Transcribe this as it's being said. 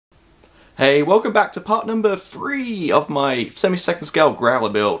Hey, welcome back to part number 3 of my semi-second scale Growler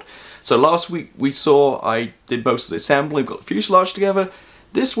build. So last week we saw I did most of the assembly, we've got the fuselage together.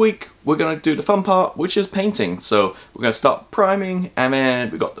 This week we're going to do the fun part, which is painting. So we're going to start priming, and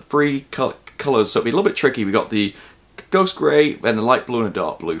then we've got the 3 colours, so it'll be a little bit tricky. We've got the ghost grey, and the light blue and the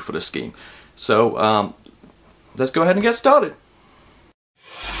dark blue for the scheme. So let's go ahead and get started.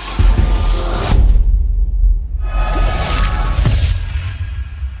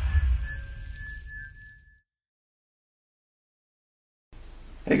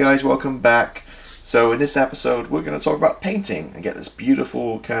 Hey guys, welcome back. So in this episode we're going to talk about painting and get this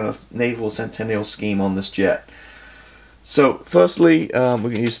beautiful kind of naval centennial scheme on this jet. So firstly we're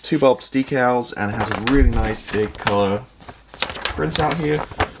going to use 2 bulbs decals, and it has a really nice big colour printout here.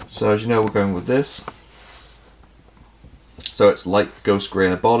 So as you know, we're going with this. So it's light ghost grey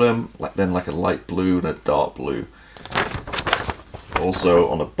on the bottom, then like a light blue and a dark blue. Also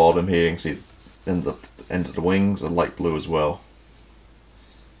on the bottom here you can see in the end of the wings a light blue as well.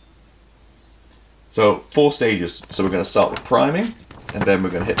 So 4 stages. So we're going to start with priming, and then we're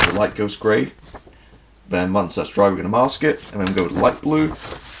going to hit the light ghost grey. Then once that's dry we're going to mask it, and then we'll go with the light blue,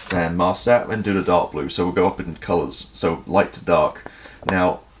 then mask that, and do the dark blue. So we'll go up in colours, so light to dark.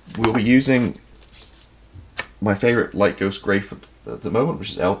 Now we'll be using my favourite light ghost grey for at the moment,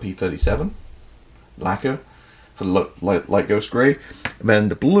 which is LP37 lacquer for the light ghost grey. And then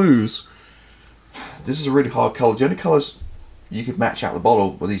the blues, this is a really hard colour. The only colours you could match out the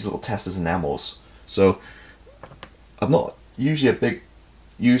bottle were these little testers enamels. So I'm not usually a big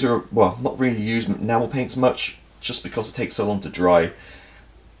user, well, not really use enamel paints much, just because it takes so long to dry.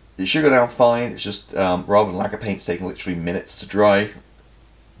 It should go down fine. It's just rather than lacquer paints taking literally minutes to dry,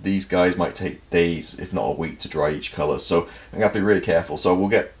 these guys might take days, if not a week, to dry each colour. So I'm gonna have to be really careful. So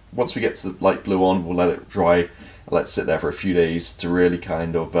once we get to the light blue on, we'll let it dry and let it sit there for a few days to really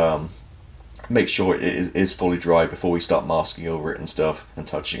kind of make sure it is fully dry before we start masking over it and stuff and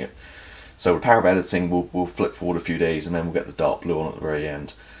touching it. So with power of editing, we'll flip forward a few days, and then we'll get the dark blue on at the very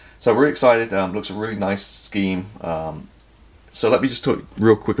end. So we're really excited. Looks a really nice scheme. So let me just talk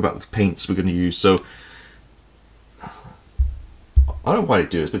real quick about the paints we're going to use. So I don't know why they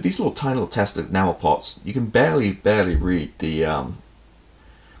do this, but these tiny little tested enamel pots, you can barely read the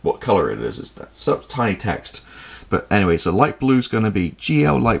what color it is. It's that such tiny text. But anyway, so light blue is going to be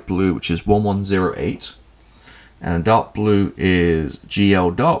GL light blue, which is 1108. And dark blue is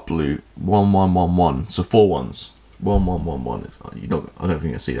GL dark blue 1111, so 4 ones, 1111. You know, I don't think you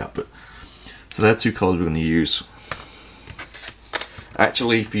can see that, but so they're 2 colors we're going to use.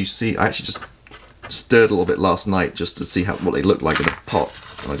 Actually, if you see, I actually just stirred a little bit last night just to see what they look like in a pot.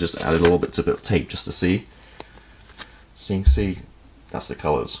 And I just added a little bit of tape just to see. So you can see that's the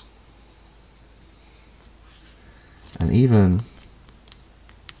colors, and even.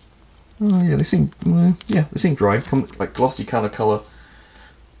 Oh yeah, they seem dry, like glossy kind of colour.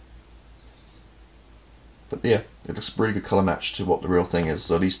 But yeah, it looks a really good colour match to what the real thing is.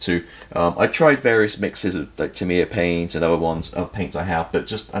 So these 2, I tried various mixes of like Tamiya paint and other paints I have, but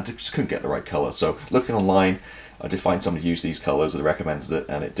I just couldn't get the right colour. So looking online, I did find somebody use these colours that recommends it,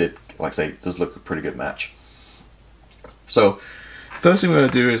 and it did, like I say, it does look a pretty good match. So first thing we're going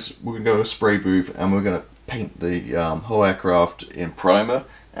to do is we're going to go to a spray booth, and we're going to paint the whole aircraft in primer.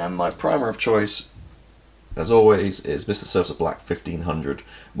 And my primer of choice, as always, is Mr. Surface Black 1500.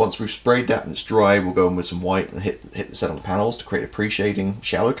 Once we've sprayed that and it's dry, we'll go in with some white and hit the set on the panels to create a pre-shading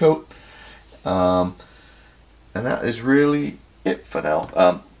shadow coat. And that is really it for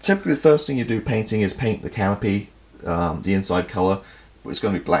now. Typically the first thing you do painting is paint the canopy, the inside colour. It's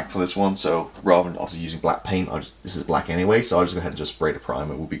going to be black for this one, so rather than obviously using black paint, this is black anyway, so I'll just go ahead and just spray the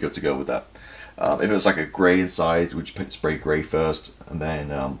primer. We'll be good to go with that. If it was like a grey inside, we'd spray grey first, and then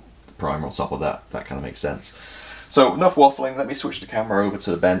the primer on top of that. That kind of makes sense. So enough waffling, let me switch the camera over to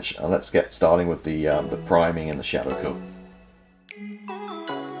the bench, and let's get starting with the priming and the shadow coat.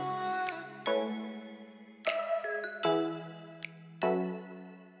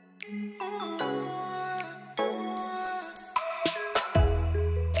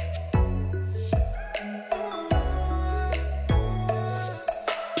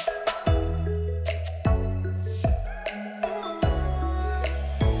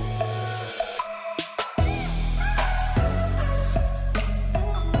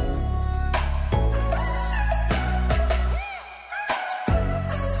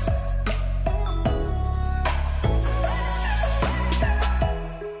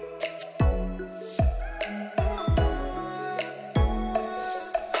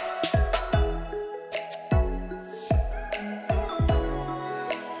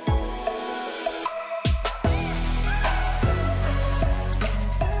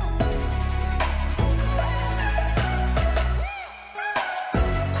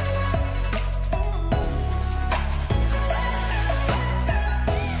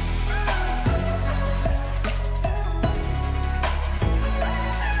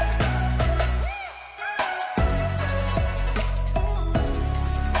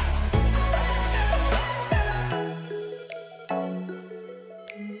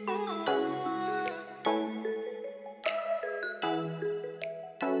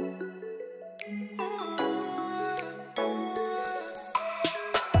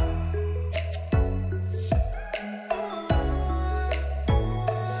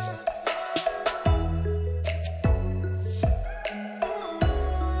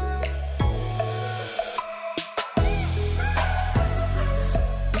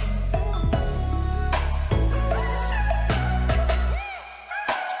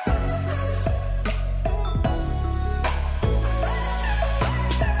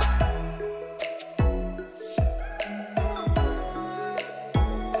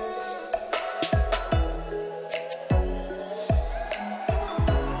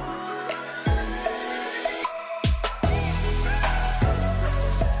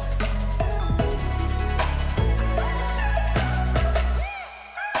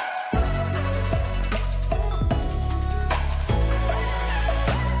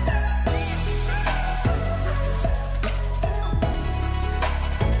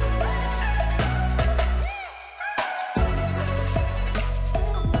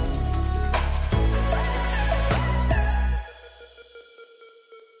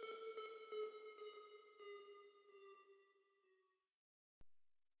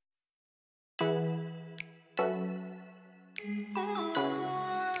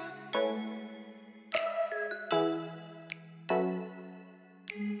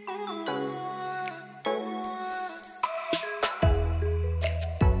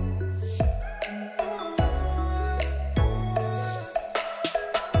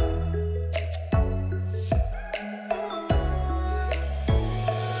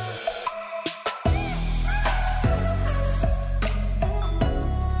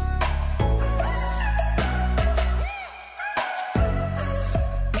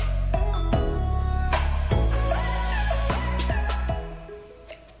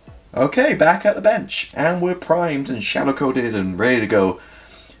 Okay, back at the bench, and we're primed and shadow coated and ready to go.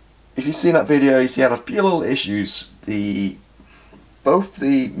 If you've seen that video, you see I had a few little issues. Both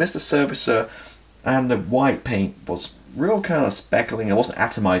the Mr. Surfacer and the white paint was real kind of speckling. It wasn't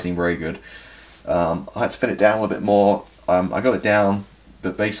atomizing very good. I had to thin it down a little bit more. I got it down,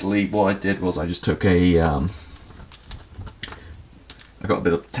 but basically what I did was I just took I got a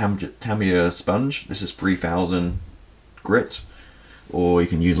bit of Tamiya sponge. This is 3000 grit, or you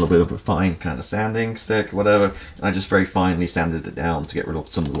can use a little bit of a fine kind of sanding stick, whatever. And I just very finely sanded it down to get rid of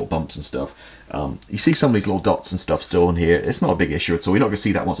some of the little bumps and stuff. You see some of these little dots and stuff still in here. It's not a big issue at all. You're not going to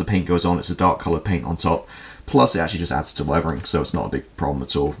see that once the paint goes on. It's a dark colored paint on top. Plus, it actually just adds to weathering, so it's not a big problem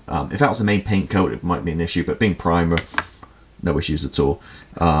at all. If that was the main paint coat, it might be an issue, but being primer, no issues at all.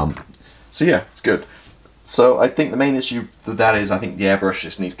 So yeah, it's good. So I think the main issue for that is I think the airbrush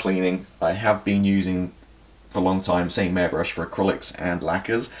just needs cleaning. I have been using for a long time same airbrush for acrylics and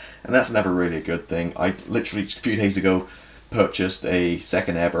lacquers, and that's never really a good thing. I literally just a few days ago purchased a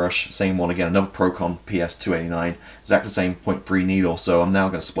second airbrush, same one again, another Procon PS289, exactly the same 0.3 needle, so I'm now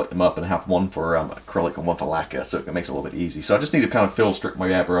going to split them up and have one for acrylic and one for lacquer, so it makes it a little bit easy. So I just need to kind of fill strip my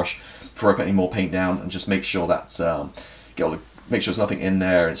airbrush before I put any more paint down, and just make sure that's make sure there's nothing in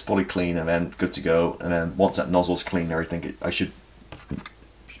there and it's fully clean, and then good to go. And then once that nozzle's clean and everything, I should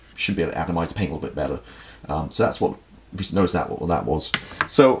be able to atomize the paint a little bit better. So that's what, if you notice that, what that was.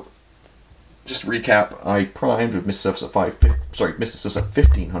 So just to recap, I primed with Mr. Surface at Mr. Surface at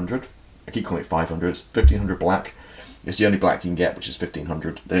 1500. I keep calling it 500. It's 1500 black. It's the only black you can get, which is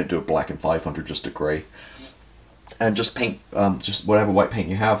 1500. They don't do a black and 500, just a grey. And just paint, just whatever white paint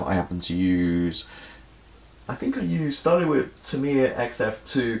you have. I happen to use, I think I started with Tamiya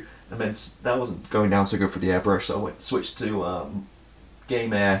XF2, and then that wasn't going down so good for the airbrush, so I switched to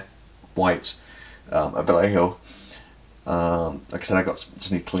Game Air White at Vallejo. Like I said, I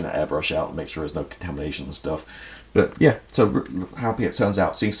just need to clean that airbrush out and make sure there's no contamination and stuff. But yeah, so happy it turns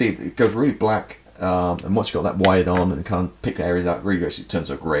out. So you can see it goes really black, and once you got that wired on and kind of pick the areas out, really basically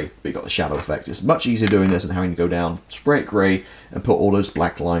turns out grey, but you got the shadow effect. It's much easier doing this than having to go down, spray it grey, and put all those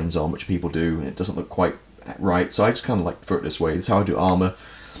black lines on, which people do, and it doesn't look quite right. So I just kind of like to throw it this way. This is how I do armour.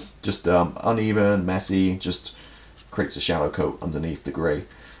 Just uneven, messy, just creates a shadow coat underneath the grey.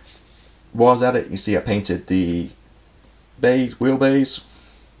 While I was at it, you see I painted the wheel bays.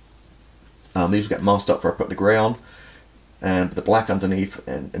 These will get masked up before I put the grey on, and the black underneath,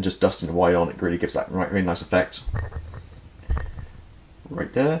 and just dusting the white on, it really gives that really nice effect.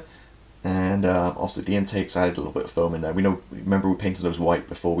 Right there. And obviously the intakes, I added a little bit of foam in there. Remember we painted those white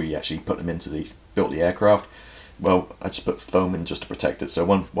before we actually put them into built the aircraft. Well, I just put foam in just to protect it, so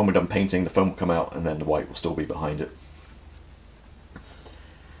when we're done painting, the foam will come out and then the white will still be behind it.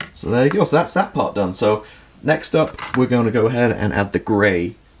 So there you go, so that's that part done. So next up, we're going to go ahead and add the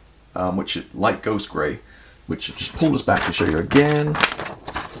grey, which is light ghost grey, which just pull this back to show you again.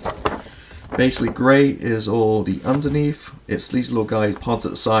 Basically, grey is all the underneath. It's these little guys, pods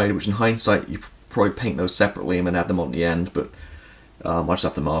at the side, which in hindsight you probably paint those separately and then add them on the end, but I just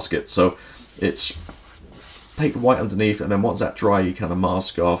have to mask it. So it's paint white underneath, and then once that dry, you kind of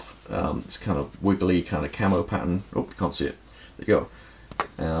mask off. It's kind of wiggly, kind of camo pattern. Oh, you can't see it. There you go.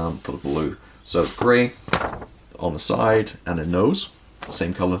 For the blue. So grey on the side and the nose,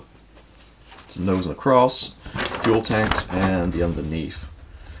 same colour. So nose and across, fuel tanks, and the underneath.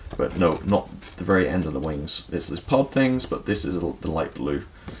 But no, not the very end of the wings. It's these pod things, but this is the light blue.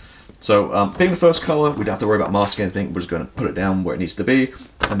 So being the first colour, we don't have to worry about masking anything. We're just going to put it down where it needs to be,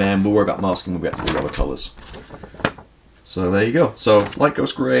 and then we'll worry about masking when we get to the other colours. So there you go. So light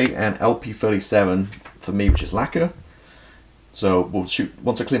ghost grey and LP37 for me, which is lacquer. So we'll shoot,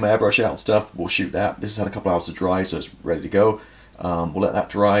 once I clean my airbrush out and stuff, we'll shoot that. This has had a couple hours to dry, so it's ready to go. We'll let that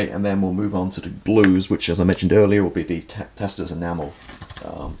dry, and then we'll move on to the blues, which, as I mentioned earlier, will be the tester's enamel.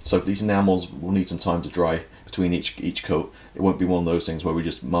 So these enamels will need some time to dry between each coat. It won't be one of those things where we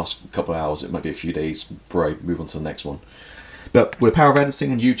just mask a couple of hours. It might be a few days before I move on to the next one. But with the power of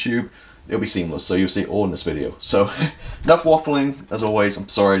editing on YouTube, it'll be seamless, so you'll see it all in this video. So enough waffling, as always. I'm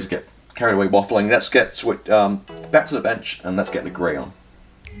sorry to get carried away waffling. Let's get back to the bench, and let's get the grey on.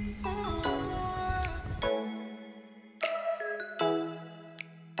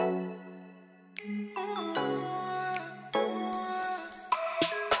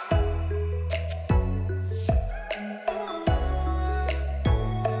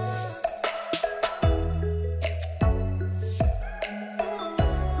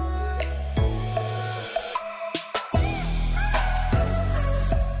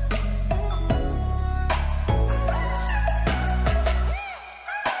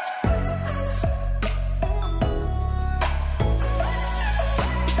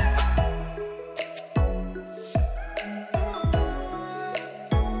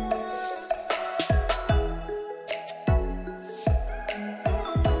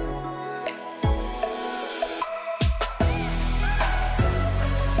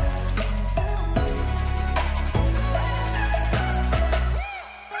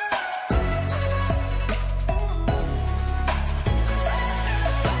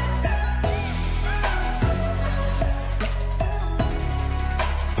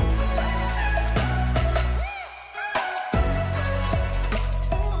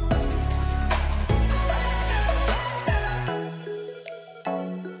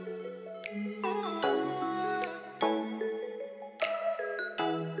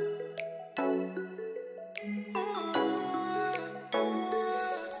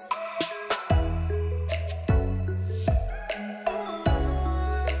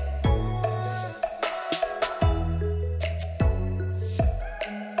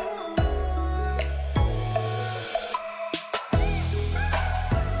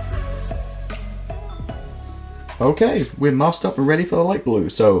 Okay, we're masked up and ready for the light blue.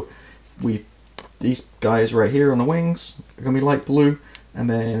 So these guys right here on the wings are going to be light blue, and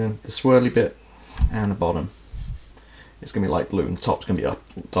then the swirly bit and the bottom, it's going to be light blue, and the top's going to be a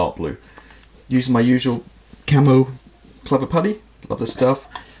dark blue. Using my usual camo clever putty, love this stuff.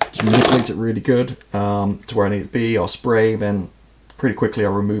 Just manipulates it really good to where I need it to be. I'll spray, then pretty quickly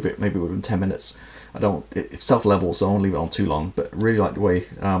I'll remove it, maybe within 10 minutes. It self-levels, so I don't leave it on too long, but I really like the way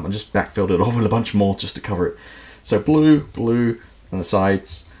I just backfilled it off with a bunch more just to cover it. So blue on the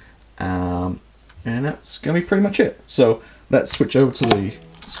sides, and that's going to be pretty much it. So let's switch over to the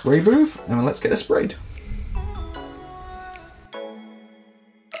spray booth and let's get it sprayed.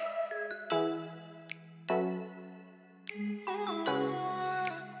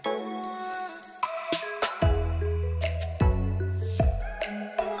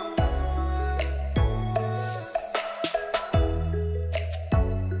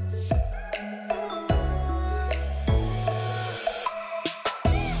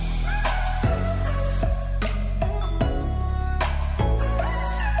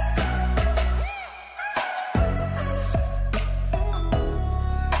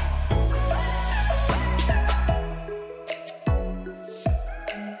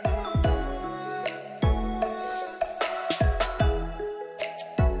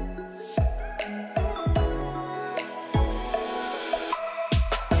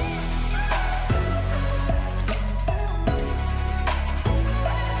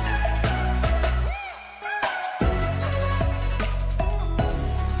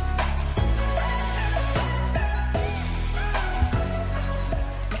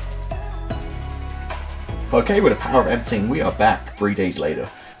 Okay, with the power of editing, we are back 3 days later.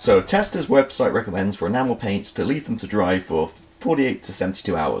 So Tester's website recommends for enamel paints to leave them to dry for 48 to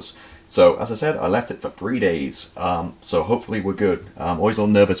 72 hours. So as I said, I left it for 3 days, so hopefully we're good. I'm always a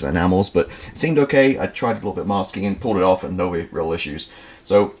little nervous with enamels, but it seemed okay. I tried a little bit of masking and pulled it off and no real issues.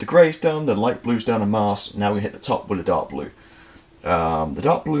 So the grey's done, the light blue's done and masked. Now we hit the top with the dark blue. The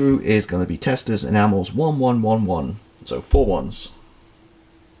dark blue is going to be Tester's enamels 1111, so 4 ones.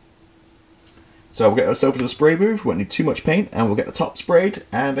 So we'll get us over to the spray booth, we won't need too much paint, and we'll get the top sprayed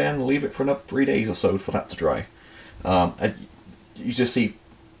and then leave it for another 3 days or so for that to dry. You just see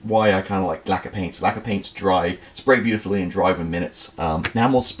why I kind of like lacquer paints. Lacquer paints dry, spray beautifully and dry within minutes.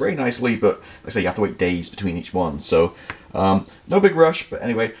 Enamels spray nicely, but like I say, you have to wait days between each one. So no big rush, but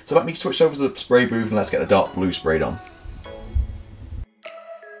anyway, so let me switch over to the spray booth and let's get the dark blue sprayed on.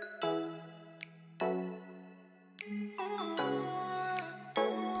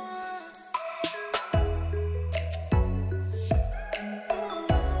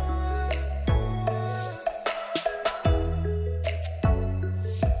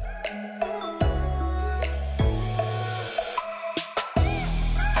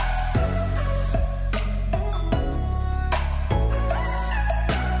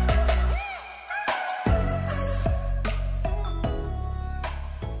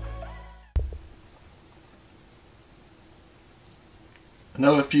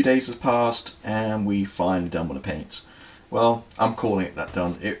 Another few days has passed and we finally done with the paint. Well, I'm calling it that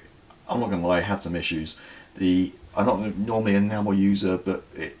done. I'm not going to lie, I had some issues. I'm not normally an enamel user, but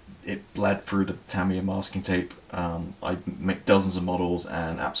it bled through the Tamiya masking tape. I make dozens of models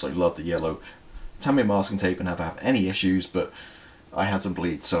and absolutely love the yellow Tamiya masking tape and never have any issues, but I had some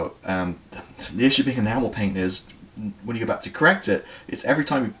bleed. So the issue being enamel paint is when you go back to correct it, it's every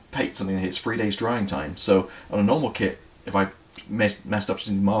time you paint something, it's 3 days drying time. So on a normal kit, if I messed up, just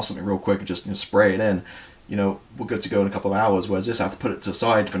need to mask something real quick and just spray it in, we're good to go in a couple of hours, whereas this I have to put it to the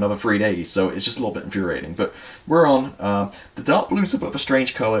side for another 3 days, so it's just a little bit infuriating. But we're on. The dark blue's a bit of a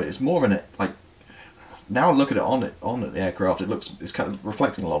strange colour. It's more of an, like, now I look at it on the aircraft, it's kind of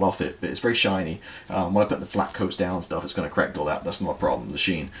reflecting a lot off it, but it's very shiny. When I put the flat coats down and stuff, it's going to correct all that. That's not a problem, the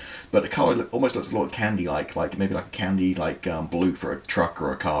sheen. But the colour almost looks a lot candy-like, maybe like a candy-like blue for a truck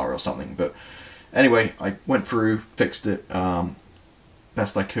or a car or something. But anyway, I went through, fixed it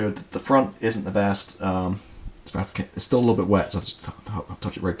best I could. The front isn't the best. It's still a little bit wet, so I'll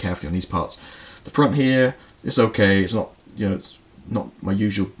touch it very carefully on these parts. The front here, it's okay. It's not, it's not my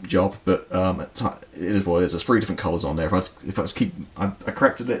usual job, but it is what it is. There's 3 different colours on there. I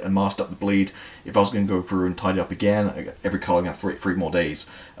corrected it and masked up the bleed. If I was going to go through and tidy up again, every colour I have 3 more days.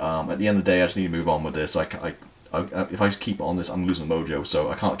 At the end of the day, I just need to move on with this. If I keep on this, I'm losing mojo, so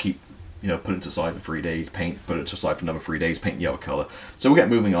I can't keep put it to the side for 3 days, paint, put it to the side for another 3 days, paint the other colour. So we'll get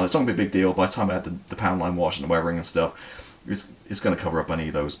moving on. It's not going to be a big deal. By the time I had the pound line wash and the weathering and stuff, it's going to cover up any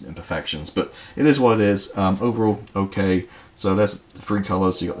of those imperfections. But it is what it is. Overall, okay. So there's the 3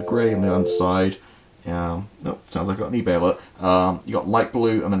 colours. So you got the grey on the underside. Sounds like I got an eBay alert. You got light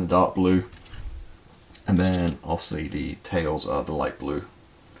blue and then the dark blue. And then obviously the tails are the light blue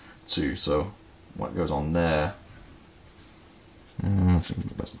too, so what goes on there,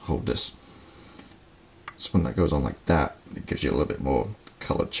 let's hold this. So when that goes on like that, it gives you a little bit more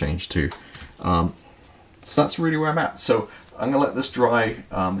color change too. So that's really where I'm at. So I'm gonna let this dry.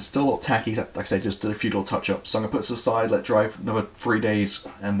 It's still a little tacky, like I said, just did a few little touch-ups. So I'm gonna put this aside, let it dry for another 3 days,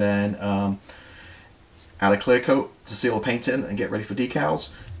 and then add a clear coat to seal the paint in and get ready for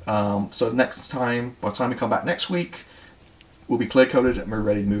decals. So next time, by the time we come back next week, we'll be clear coated and we're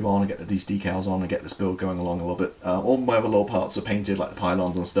ready to move on and get these decals on and get this build going along a little bit. All my other little parts are painted, like the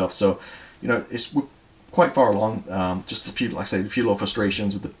pylons and stuff. So, you know, we're quite far along. Just a few, like I say, a few little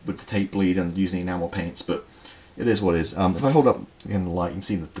frustrations with the tape bleed and using the enamel paints, but it is what it is. If I hold up in the light, you can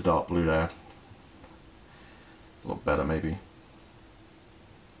see the dark blue there. A little better, maybe.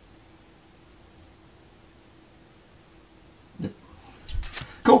 Yep.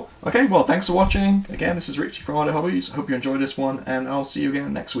 Cool. Okay, well, thanks for watching. Again, this is Richie from Other Hobbies. Hope you enjoyed this one, and I'll see you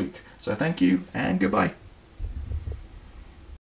again next week. So thank you, and goodbye.